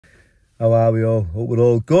How are we all? Hope we're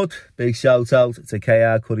all good. Big shout out to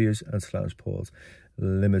KR Couriers and Transport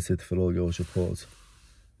Limited for all your support.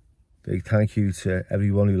 Big thank you to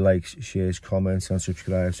everyone who likes, shares, comments and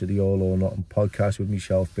subscribes to the All or Nothing podcast with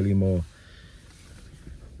myself, Billy Moore.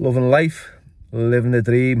 Loving life, living the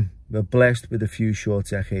dream. We're blessed with a few short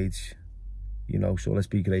decades, so let's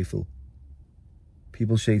be grateful.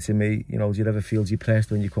 People say to me, do you ever feel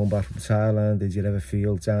depressed when you come back from Thailand? Did you ever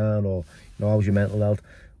feel down? Or, how's your mental health?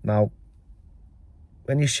 Now,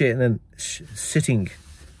 when you're sitting,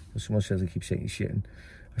 someone says I keep saying shitting.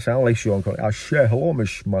 I sound like Sean Connery. Hello,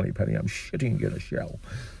 Miss Moneypenny, I'm shitting in a shell.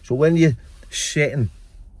 So when you're sitting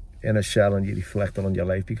in a shell and you're reflecting on your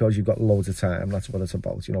life because you've got loads of time, that's what it's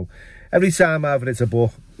about, Every time I've read a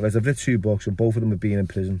book, I've read 2 books and both of them have been in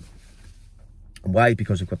prison. And why?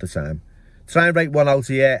 Because I've got the time. Try and write one out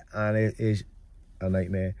here and it is a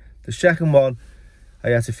nightmare. The second one, I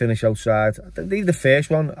had to finish outside. I didn't read the first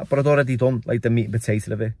one, but I'd already done like the meat and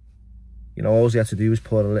potato of it. All I had to do was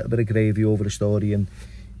pour a little bit of gravy over the story and,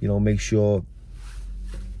 make sure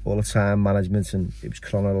all the time management and it was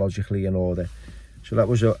chronologically in order. So that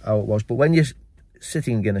was how it was. But when you're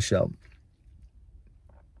sitting in a cell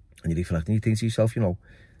and you reflect and you think to yourself,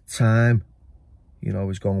 time,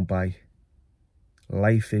 is going by.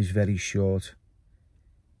 Life is very short.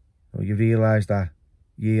 You realise that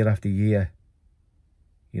year after year,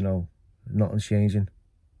 nothing's changing.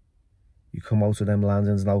 You come out of them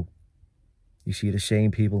landings now, you see the same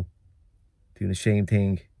people doing the same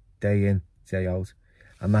thing day in, day out.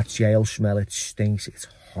 And that jail smell, it stinks, it's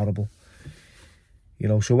horrible.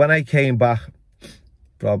 So when I came back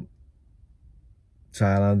from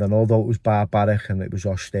Thailand, and although it was barbaric and it was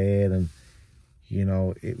austere and,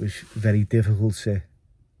 it was very difficult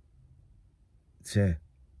to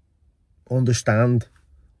understand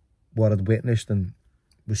what I'd witnessed and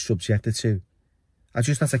was subjected to. I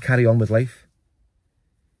just had to carry on with life.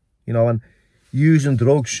 And using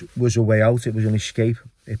drugs was a way out. It was an escape.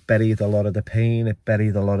 It buried a lot of the pain. It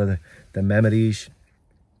buried a lot of the memories.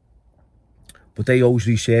 But they always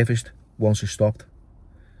resurfaced once I stopped.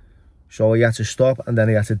 So I had to stop and then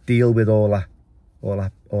I had to deal with all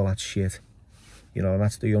that shit. And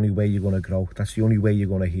that's the only way you're going to grow. That's the only way you're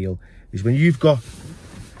going to heal. Is when you've got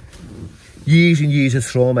years and years of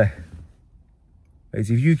trauma. Right?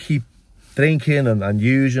 If you keep drinking and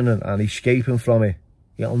using and escaping from it,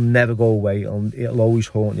 it'll never go away. It'll always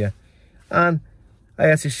haunt you. And I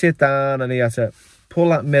had to sit down and I had to pull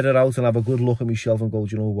that mirror out and have a good look at myself and go,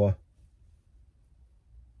 do you know what?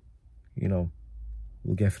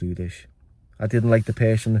 We'll get through this. I didn't like the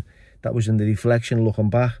person that was in the reflection looking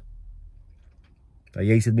back. I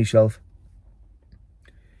hated myself.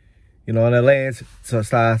 And I learned to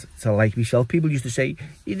start to like myself. People used to say,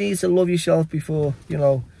 you need to love yourself before, you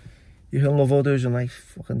can love others. And I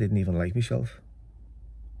fucking didn't even like myself.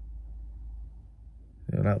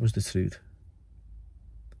 That was the truth.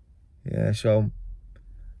 Yeah, so,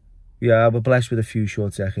 yeah, we're blessed with a few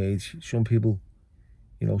short decades. Some people,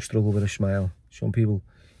 struggle with a smile. Some people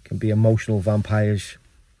can be emotional vampires.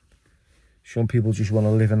 Some people just want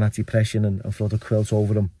to live in that depression and throw the quilt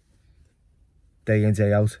over them day in,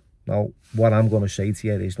 day out. Now, what I'm going to say to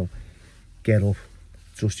you is, get up,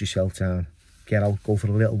 dust yourself down, get out, go for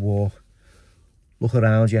a little walk, look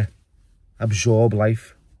around you, absorb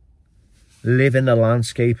life, live in the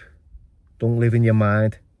landscape, don't live in your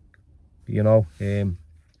mind, and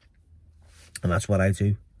that's what I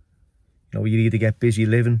do. You either get busy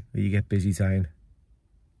living or you get busy dying.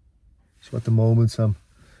 So at the moment, I'm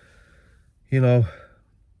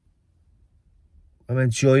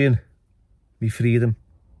enjoying my freedom.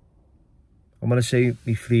 I'm going to say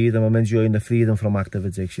my freedom. I'm enjoying the freedom from active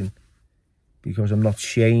addiction because I'm not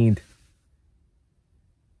chained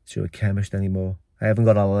to a chemist anymore. I haven't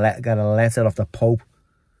got a letter off the Pope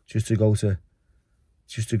just to go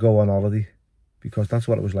on holiday, because that's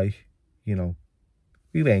what it was like.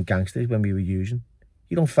 We weren't gangsters when we were using.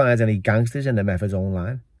 You don't find any gangsters in the methadone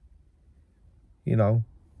line. You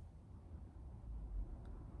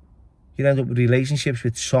end up with relationships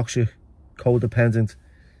with toxic, codependent,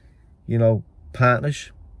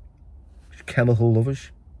 partners, chemical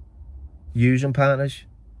lovers, using partners.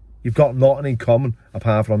 You've got nothing in common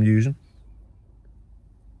apart from using.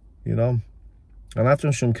 And I've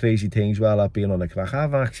done some crazy things while I've been on the crack.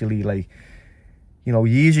 I've actually,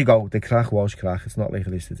 years ago, the crack was crack. It's not like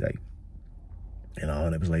it is today.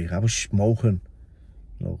 And it was like, I was smoking,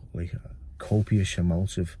 like copious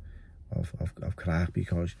amounts of crack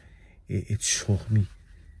because it took me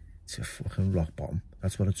to fucking rock bottom.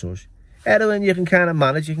 That's what it does. Heroin, you can kind of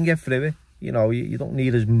manage, you can get through it. You don't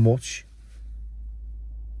need as much.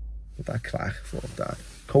 But that crack, fuck that.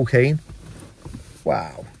 Cocaine.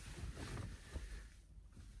 Wow.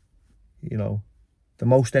 You know, the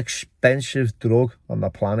most expensive drug on the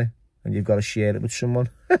planet, and you've got to share it with someone.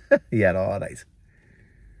 Yeah, all right.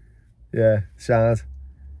 Yeah, sound.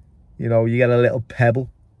 You know, you get a little pebble,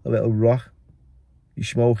 a little rock. You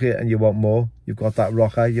smoke it and you want more. You've got that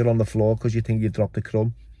rock eye. You're on the floor because you think you dropped a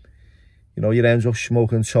crumb. You know, you end up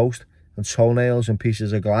smoking toast and toenails and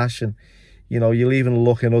pieces of glass, and you know, you'll even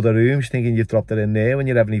look in other rooms thinking you've dropped it in there when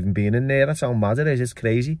you haven't even been in there. That's how mad it is. It's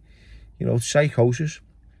crazy. You know, psychosis.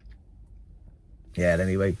 Yeah,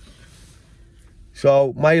 anyway.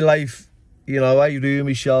 So, my life, you know, I ruin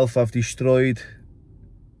myself. I've destroyed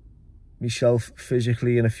myself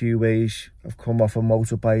physically in a few ways. I've come off a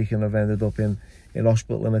motorbike and I've ended up in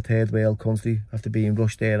hospital in a third world country after being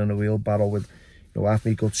rushed there in a wheelbarrow with, you know, half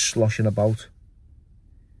me guts sloshing about.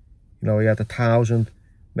 You know, I had 1,000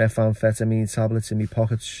 methamphetamine tablets in my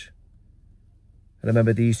pockets. I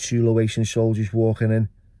remember these two Laotian soldiers walking in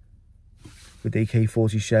with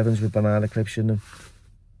AK-47s with banana clips in them.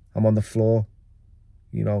 I'm on the floor,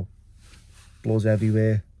 you know, blood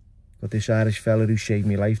everywhere. Got this Irish fella who saved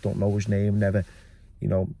my life, don't know his name, never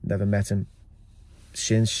met him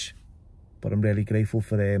since. But I'm really grateful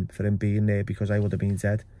for him being there, because I would have been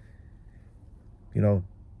dead. You know,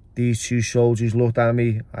 these two soldiers looked at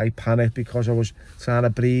me. I panicked because I was trying to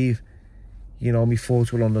breathe. You know, my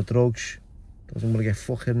thoughts were on the drugs. I was going to get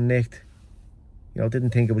fucking nicked. You know, I didn't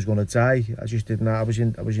think I was going to die. I just didn't. I was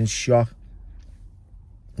in shock.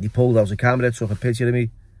 He pulled out the camera, took a picture of me,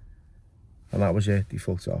 and that was it. He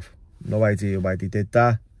fucked off. No idea why they did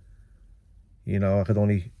that. You know, I could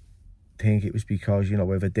only think it was because, you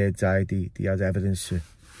know, if a dead died, they had evidence to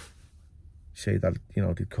say that, you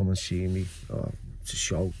know, they'd come and see me or to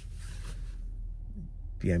show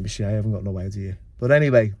the embassy. I haven't got no idea. But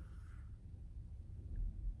anyway,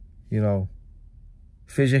 you know,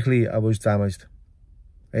 physically I was damaged.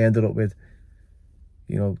 I ended up with,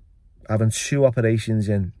 you know, having 2 operations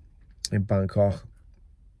in Bangkok,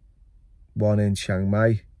 1 in Chiang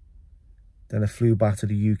Mai. Then I flew back to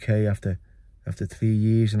the UK after 3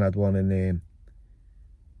 years and had one in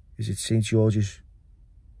St George's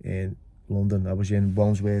in London. I was in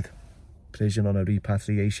Wandsworth prison on a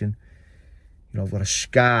repatriation. You know, I've got a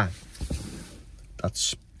scar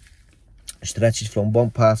that stretches from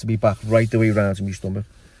one part of my back right the way around to my stomach.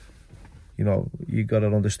 You know, you got to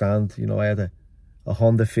understand, you know, I had a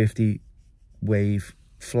Honda 50 Wave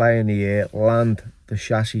fly in the air, land the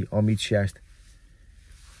chassis on my chest,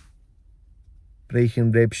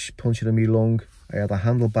 breaking ribs, punching in my lung. I had a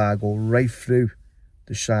handlebar go right through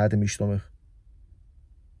the side of my stomach.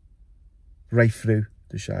 Right through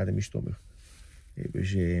the side of my stomach. It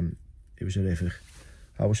was horrific.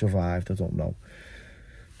 How I survived, I don't know.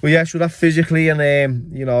 But yeah, so that physically,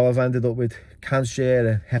 and you know, I've ended up with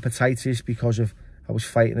cancer, hepatitis, because of I was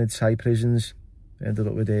fighting in Thai prisons. I ended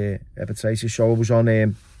up with hepatitis. So I was on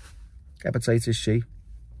hepatitis C.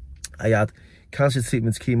 I had cancer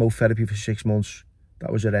treatment, chemotherapy for 6 months.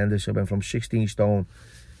 That was horrendous. I went from 16 stone,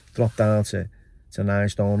 dropped down to 9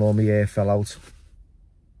 stone. All my hair fell out.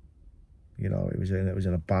 You know, it was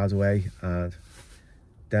in a bad way. And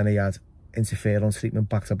then I had interference treatment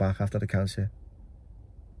back to back after the cancer.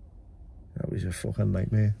 That was a fucking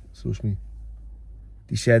nightmare, trust me.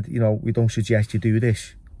 They said, you know, we don't suggest you do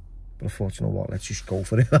this. But I thought, you know what, let's just go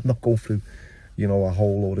for it. I'm not going through, you know, a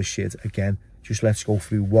whole load of shit again. Just let's go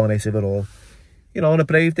through one hit of it all. You know, and I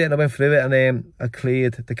braved it and I went through it, and I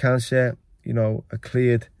cleared the cancer, you know, I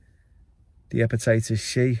cleared the hepatitis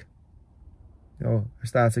C. You know, I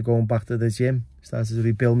started going back to the gym, started to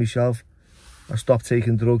rebuild myself. I stopped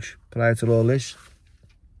taking drugs prior to all this.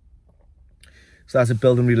 Started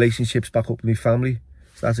building relationships back up with my family.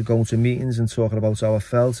 Started going to meetings and talking about how I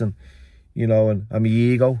felt, and, you know, and my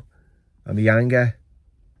ego and my anger,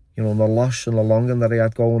 you know, and the loss and the longing that I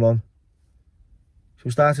had going on. So I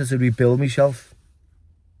started to rebuild myself.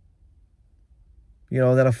 You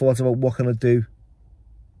know, then I thought about what can I do,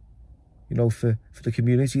 you know, for the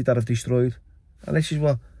community that I've destroyed. And this is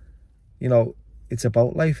what, you know, it's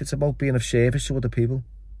about life. It's about being of service to other people.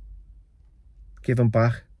 Giving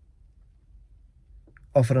back.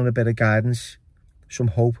 Offering a bit of guidance. Some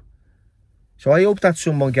hope. So I hope that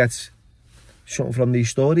someone gets something from these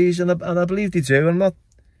stories. And I believe they do. I'm not,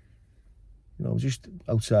 you know, just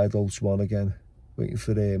outside Old Swan again. Waiting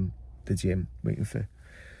for the gym. Waiting for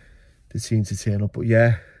the team to turn up. But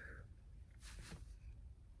yeah,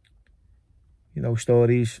 you know,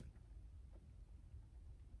 stories,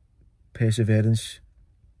 perseverance,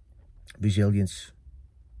 resilience.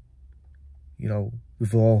 You know,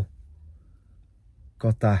 we've all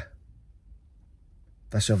got that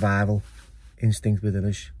survival instinct within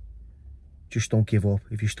us. just don't give up.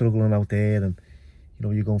 If you're struggling out there and, you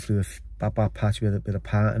know, you're going through a bad patch with a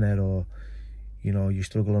partner, or, you know, you're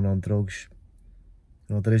struggling on drugs,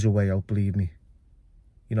 you know, there is a way out, believe me.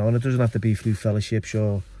 You know, and it doesn't have to be through fellowships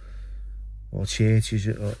or churches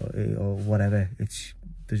or whatever.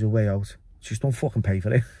 There's a way out. Just don't fucking pay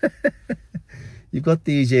for it. You've got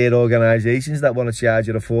these organisations that want to charge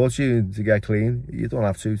you a fortune to get clean. You don't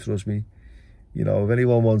have to, trust me. You know, if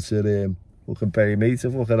anyone wants to fucking pay me to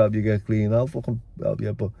fucking help you get clean, I'll fucking help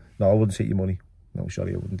you. But no, I wouldn't take your money. No,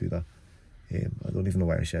 sorry, I wouldn't do that. I don't even know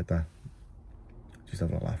why I said that. Just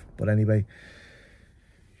having a laugh. But anyway,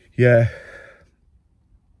 yeah.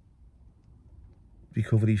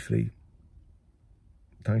 Recovery's free.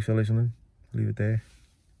 Thanks for listening. Leave it there.